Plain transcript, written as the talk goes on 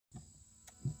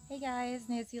Hey guys,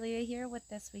 Nancy Leah here with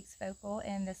this week's focal,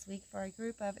 and this week for our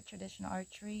group of traditional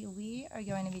archery, we are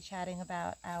going to be chatting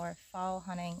about our fall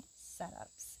hunting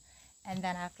setups. And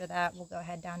then after that, we'll go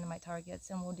ahead down to my targets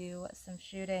and we'll do some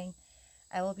shooting.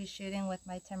 I will be shooting with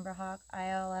my Timberhawk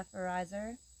ILF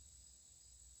riser.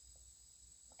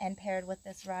 And paired with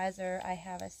this riser, I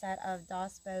have a set of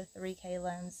DOS Bow 3K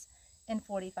limbs in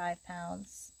 45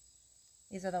 pounds.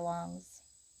 These are the longs.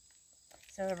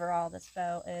 So overall, this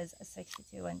bow is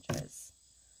 62 inches.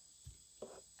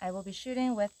 I will be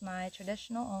shooting with my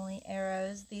traditional only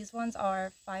arrows. These ones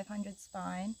are 500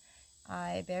 spine.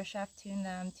 I bare shaft tuned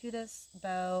them to this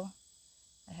bow.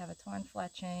 I have a torn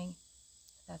fletching.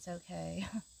 That's okay.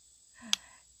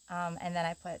 And then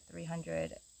I put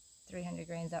 300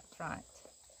 grains up front.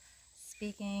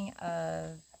 Speaking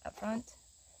of up front,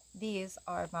 these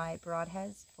are my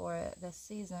broadheads for this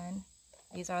season.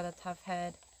 These are the Tough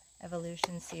Head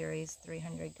Evolution Series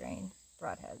 300 grain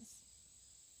broadheads.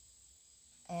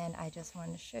 And I just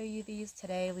wanted to show you these.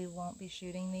 Today we won't be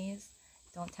shooting these.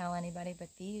 Don't tell anybody, but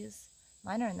these,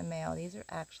 mine are in the mail. These are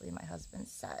actually my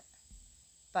husband's set.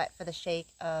 But for the sake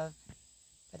of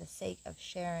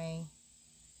sharing,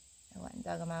 I went and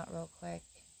dug them out real quick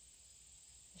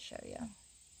to show you.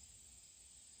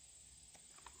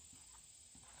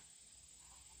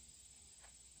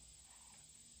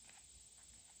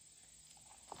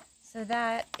 So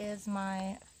that is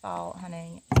my fall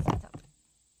hunting setup.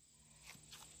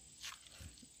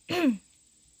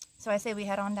 So I say we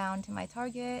head on down to my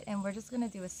target, and we're just going to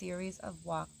do a series of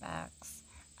walkbacks.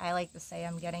 I like to say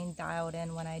I'm getting dialed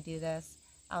in when I do this.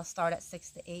 I'll start at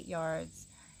 6 to 8 yards,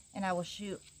 and I will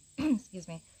shoot, excuse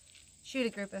me, shoot a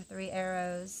group of 3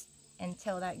 arrows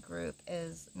until that group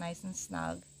is nice and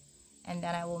snug, and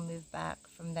then I will move back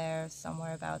from there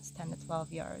somewhere about 10 to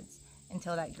 12 yards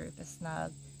until that group is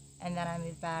snug, and then I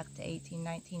move back to 18,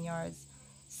 19 yards.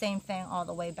 Same thing all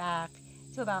the way back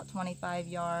to about 25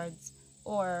 yards,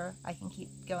 or I can keep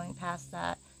going past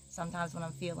that sometimes when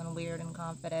I'm feeling weird and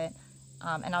confident,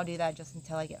 and I'll do that just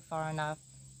until I get far enough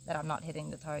that I'm not hitting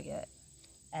the target,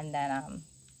 and then I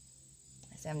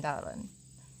say I'm dialing.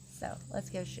 So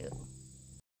let's go shoot.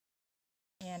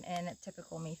 And in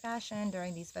typical me fashion,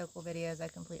 during these focal videos I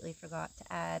completely forgot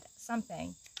to add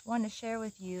something. I wanted to share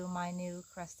with you my new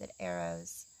crested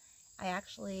arrows. I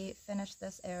actually finished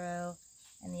this arrow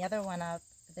and the other one up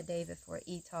the day before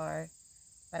ETAR,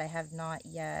 but I have not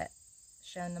yet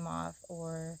shown them off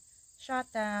or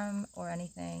shot them or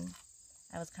anything.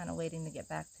 I was kind of waiting to get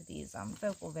back to these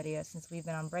focal videos since we've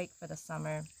been on break for the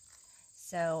summer.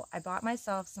 So I bought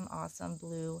myself some awesome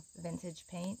blue vintage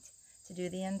paint to do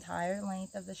the entire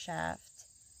length of the shaft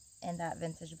in that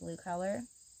vintage blue color.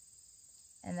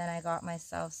 And then I got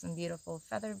myself some beautiful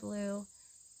feather blue,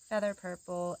 feather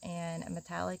purple, and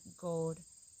metallic gold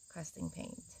cresting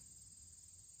paint.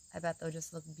 I bet they'll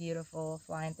just look beautiful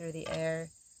flying through the air.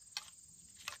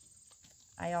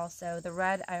 The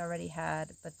red I already had,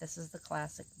 but this is the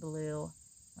classic blue.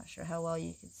 Not sure how well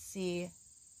you could see.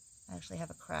 I actually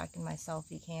have a crack in my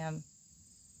selfie cam.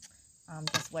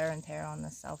 Just wear and tear on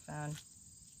this cell phone.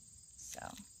 So,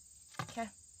 okay,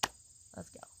 let's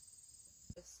go.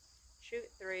 Just shoot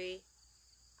 3.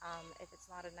 If it's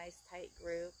not a nice tight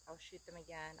group, I'll shoot them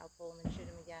again. I'll pull them and shoot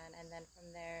them again, and then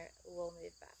from there, we'll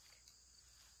move back.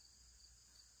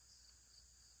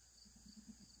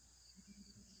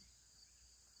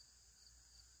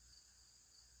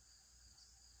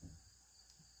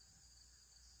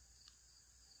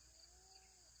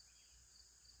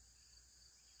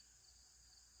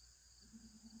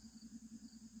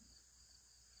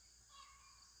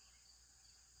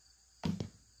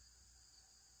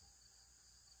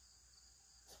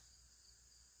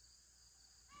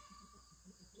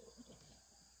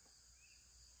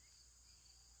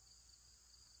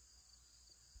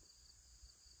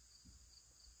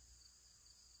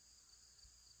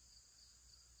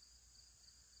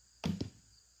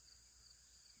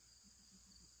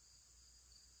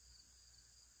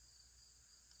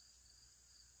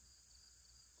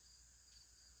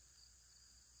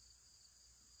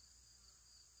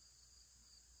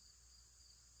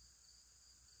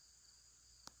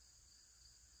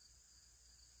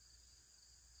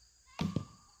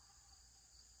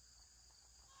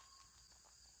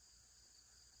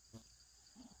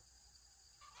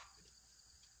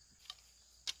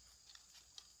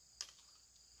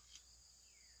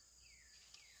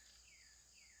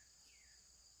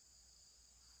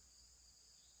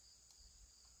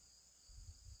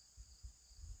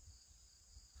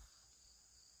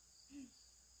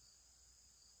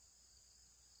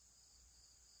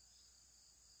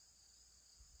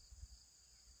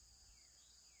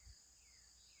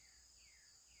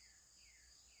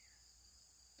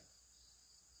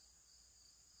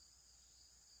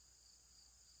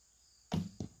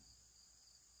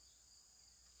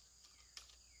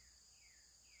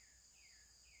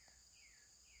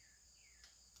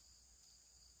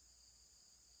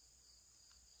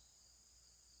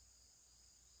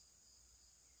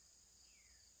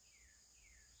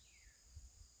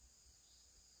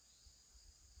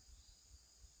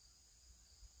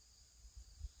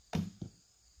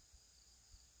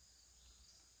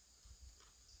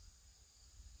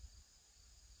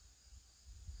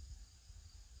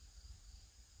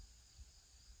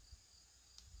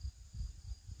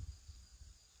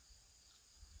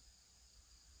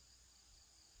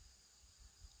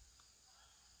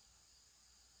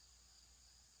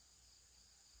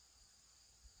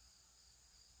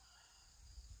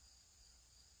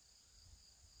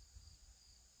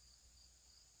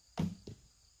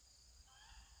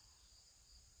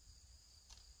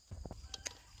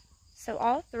 So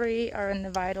all three are in the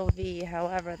Vital V.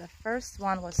 However, the first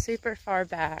one was super far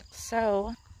back,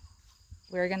 so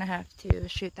we're gonna have to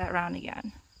shoot that round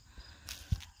again.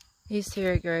 These two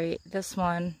are great. This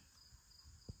one,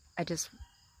 let's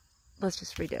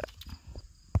just redo it.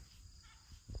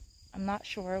 I'm not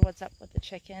sure what's up with the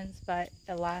chickens, but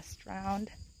the last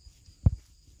round,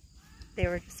 they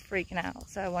were just freaking out.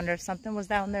 So I wonder if something was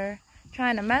down there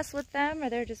trying to mess with them,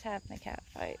 or they're just having a cat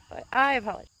fight. But I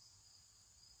apologize.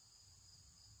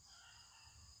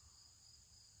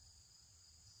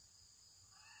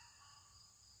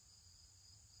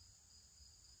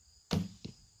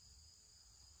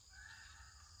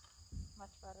 Much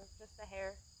better, just a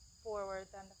hair forward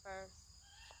than the first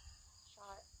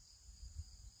shot.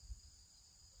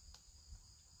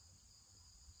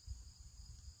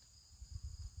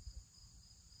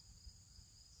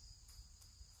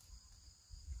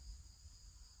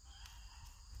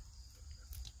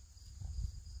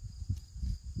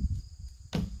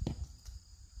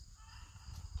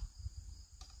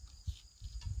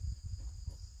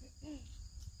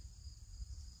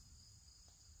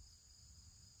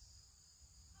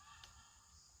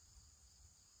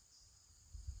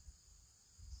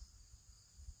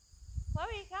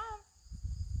 Chloe, come.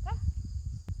 Come.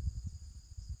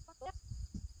 Yep.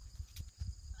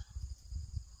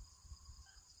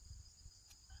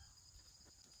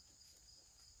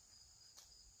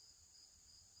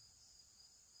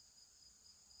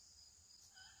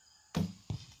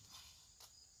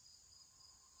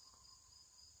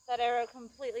 That arrow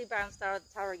completely bounced out of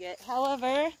the target.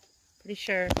 However, pretty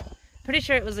sure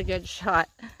it was a good shot.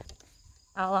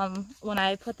 I'll when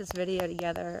I put this video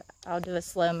together, I'll do a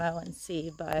slow-mo and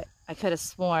see, but I could have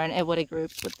sworn it would have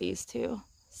grouped with these two.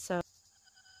 So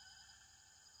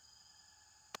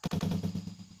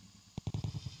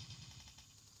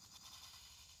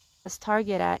this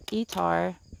target at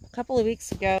ETAR a couple of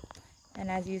weeks ago,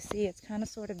 and as you see, it's kind of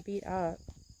sort of beat up,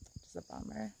 which is a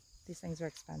bummer. These things are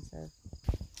expensive.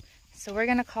 So we're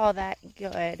gonna call that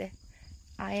good.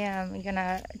 I am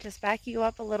gonna just back you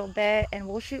up a little bit and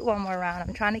we'll shoot one more round.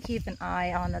 I'm trying to keep an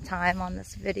eye on the time on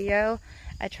this video.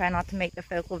 I try not to make the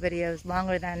focal videos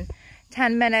longer than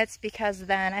 10 minutes because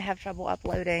then I have trouble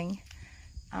uploading.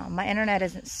 My internet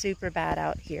isn't super bad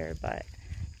out here, but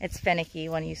it's finicky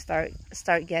when you start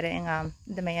getting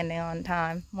demanding on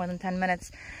time, more than 10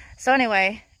 minutes. So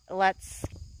anyway, let's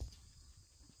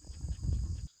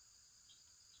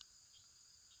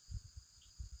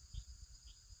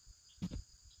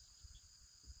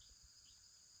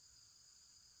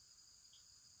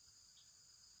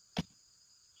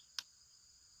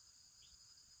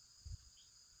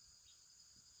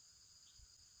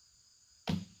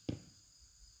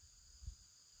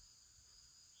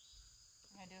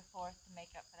do a fourth to make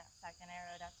up for that second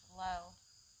arrow that's low.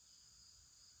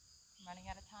 I'm running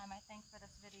out of time, I think, for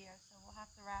this video, so we'll have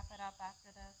to wrap it up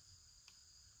after this.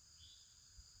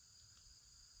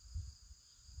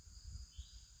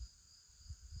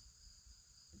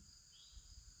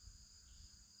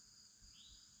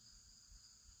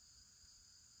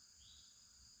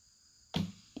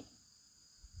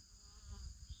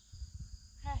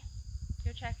 Okay,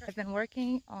 go check. I've been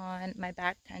working on my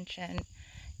back tension,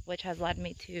 which has led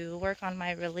me to work on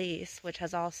my release, which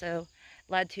has also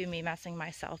led to me messing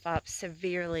myself up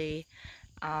severely.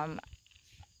 I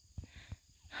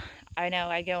know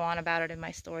I go on about it in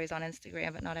my stories on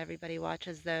Instagram, but not everybody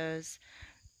watches those.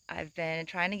 I've been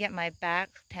trying to get my back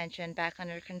tension back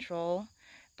under control,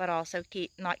 but also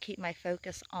not keep my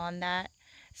focus on that,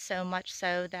 so much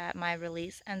so that my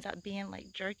release ends up being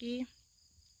like jerky,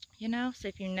 you know? So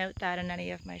if you note that in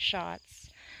any of my shots,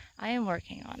 I am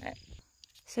working on it.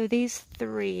 So these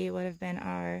three would have been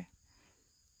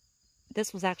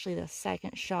this was actually the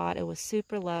second shot. It was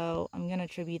super low. I'm going to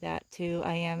attribute that to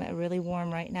I am really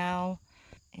warm right now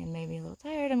and maybe a little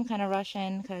tired. I'm kind of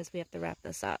rushing because we have to wrap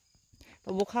this up.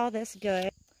 But we'll call this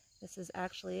good. This is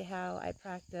actually how I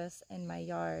practice in my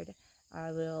yard.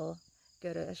 I will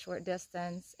go to a short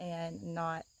distance and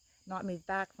not move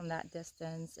back from that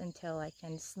distance until I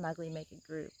can snugly make a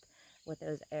group with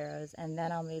those arrows, and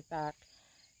then I'll move back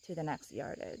to the next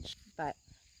yardage. But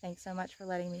thanks so much for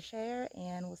letting me share,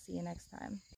 and we'll see you next time.